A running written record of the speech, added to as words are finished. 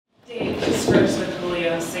first with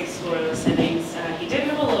Julio, 6 scoreless innings. He did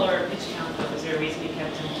have a lower pitch count, though. Was there a reason you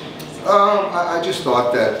kept him to I just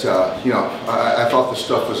thought that, you know, I thought the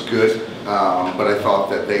stuff was good, but I thought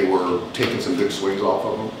that they were taking some good swings off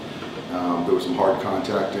of them. There was some hard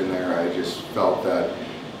contact in there. I just felt that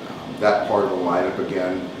that part of the lineup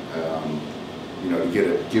again, you know,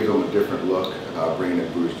 to give them a different look, bringing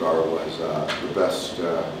in Bruce Dar was the best.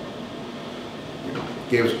 You know,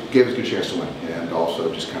 gave us a good chance to win, and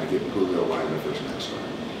also just kind of giving Julio a line in the first next start.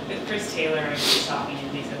 With Chris Taylor, I was talking to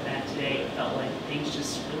him at that today. It felt like things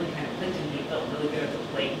just really kind of clicked, and he felt really good at the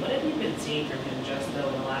plate. What have you been seeing from him just though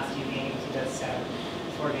in the last few games? He does have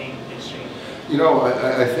 4-game history. You know,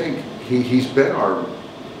 I think he's been our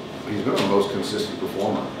most consistent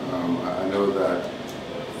performer. I know that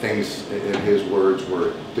things, in his words,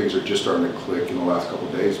 where things are just starting to click in the last couple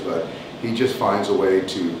of days, but he just finds a way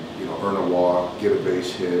to, you know, earn a walk, get a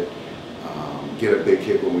base hit, get a big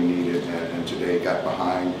hit when we need it, and today got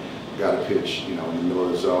behind, got a pitch, you know, in the middle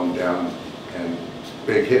of the zone down, and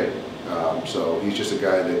big hit. So he's just a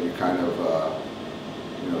guy that you kind of,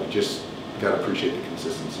 you know, just got to appreciate the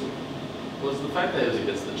consistency. Was the fact that it was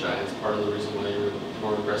against the Giants part of the reason why you were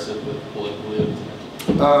more aggressive with pulling Julio?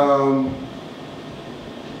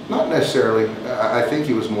 Not necessarily. I think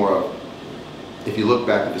he was more of, if you look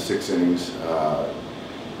back at the 6 innings,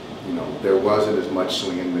 you know, there wasn't as much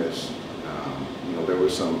swing and miss. You know, there were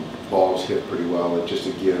some balls hit pretty well, and just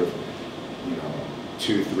to give, you know,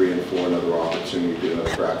 2, 3, and 4 another opportunity to get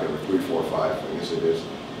another crack at it, 3, 4, 5, I guess it is.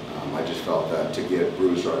 I just felt that to get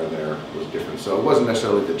Bruce right in there was different. So it wasn't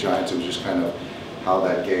necessarily the Giants, it was just kind of how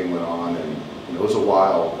that game went on. And you know, it was a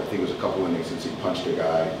while, I think it was a couple innings since he punched a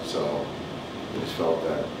guy. So I just felt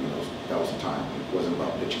that, you know, that was the time. It wasn't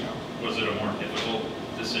about pitching out. Was it a more difficult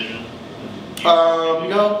decision?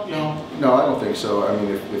 No, I don't think so. I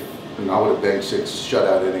mean, if you know, I would have banked 6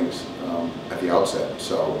 shutout innings at the outset.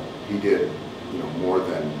 So he did, you know, more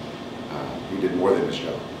than his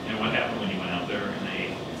job. And what happened when you went out there and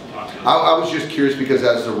they talked to him? I was just curious because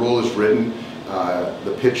as the rule is written,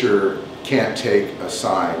 the pitcher can't take a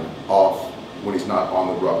sign off when he's not on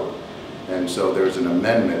the rubber. And so there's an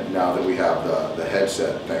amendment now that we have the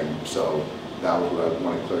headset thing. So that was what I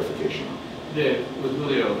wanted clarification on. Dave, with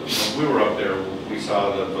Julio, you know, we were up there, we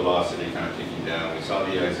saw the velocity kind of ticking down, we saw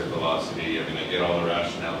the exit velocity, I mean, I get all the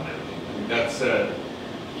rationale and everything. I mean, that said,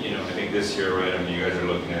 you know, I think this year, right, I mean, you guys are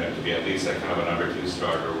looking at it to be at least that kind of a number 2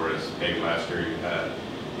 starter, whereas maybe last year you had,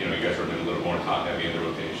 you know, you guys were doing a little more top heavy in the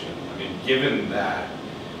rotation. I mean, given that,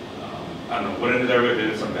 I don't know, wouldn't there have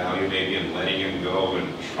been some value maybe in letting him go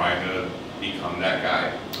and trying to become that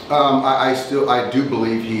guy? I do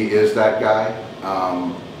believe he is that guy,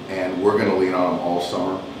 and we're going to lean on him all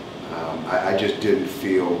summer. I just didn't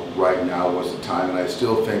feel right now was the time, and I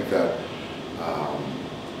still think that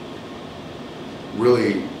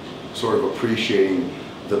really sort of appreciating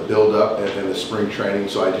the build-up and the spring training,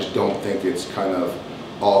 so I just don't think it's kind of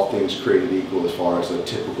all things created equal as far as a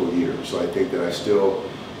typical year. So I think that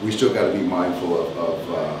we still got to be mindful of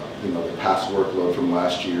you know, the past workload from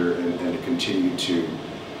last year, and to continue to, you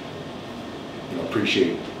know,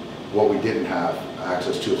 appreciate what we didn't have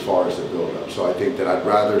access to as far as the build-up. So I think that I'd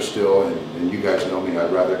rather still, and you guys know me,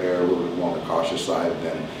 I'd rather err a little bit more on the cautious side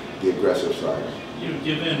than the aggressive side. You know,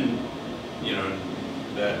 given, you know,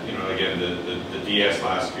 that, you know, again, the DS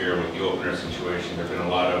last year with the opener situation, there's been a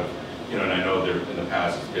lot of, you know, and I know there in the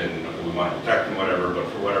past it's been, you know, we want to protect him, whatever, but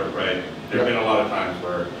for whatever, right, there's been a lot of times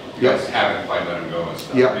where you guys haven't quite let him go and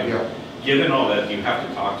stuff. I mean, given all that, do you have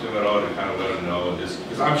to talk to him at all to kind of let him know this?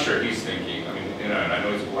 Because I'm sure he's thinking, I mean, you know, and I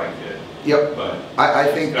know he's a polite kid. But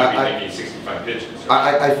I think he's going to be thinking 65 pitches.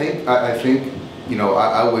 Right? I think, you know,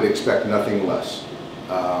 I would expect nothing less.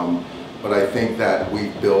 But I think that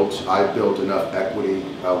I've built enough equity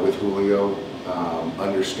with Julio,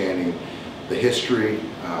 understanding the history,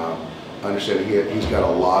 understanding he's got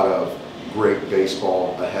a lot of great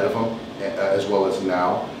baseball ahead of him, as well as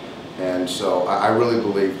now. And so I really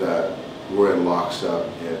believe that we're in lockstep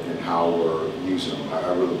in how we're using him.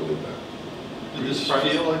 I really believe that. Did this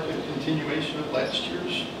feel like a continuation of last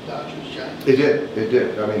year's Dodgers-Giants? It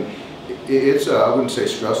did. I mean, it's I wouldn't say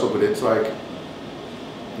stressful, but it's like,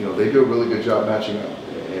 you know, they do a really good job matching up,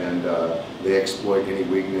 and they exploit any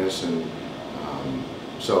weakness, and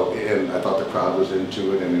and I thought the crowd was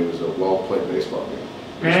into it, and it was a well-played baseball game.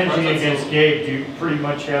 Managing against Gabe, do you pretty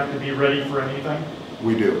much have to be ready for anything?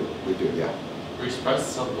 We do, yeah. Were you surprised at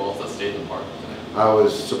some balls that stayed in the park today? I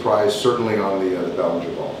was surprised, certainly on the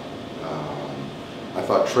Bellinger ball. I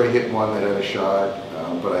thought Trey hit one that had a shot,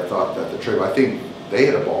 but I thought that I think they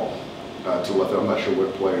hit a ball to left. I'm not sure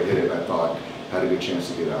what player hit it. I thought had a good chance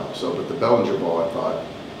to get out. So, but the Bellinger ball, I thought,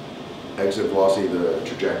 exit velocity, the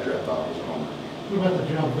trajectory, I thought was a homer. What about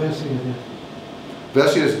the job Vesey did?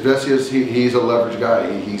 Vesia's he's a leverage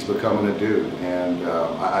guy. He's becoming a dude, and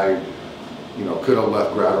I could have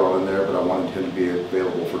left Gratterall in there, but I wanted him to be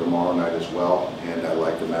available for tomorrow night as well, and I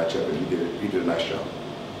liked the matchup, and he did a nice job.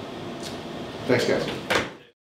 Thanks, guys.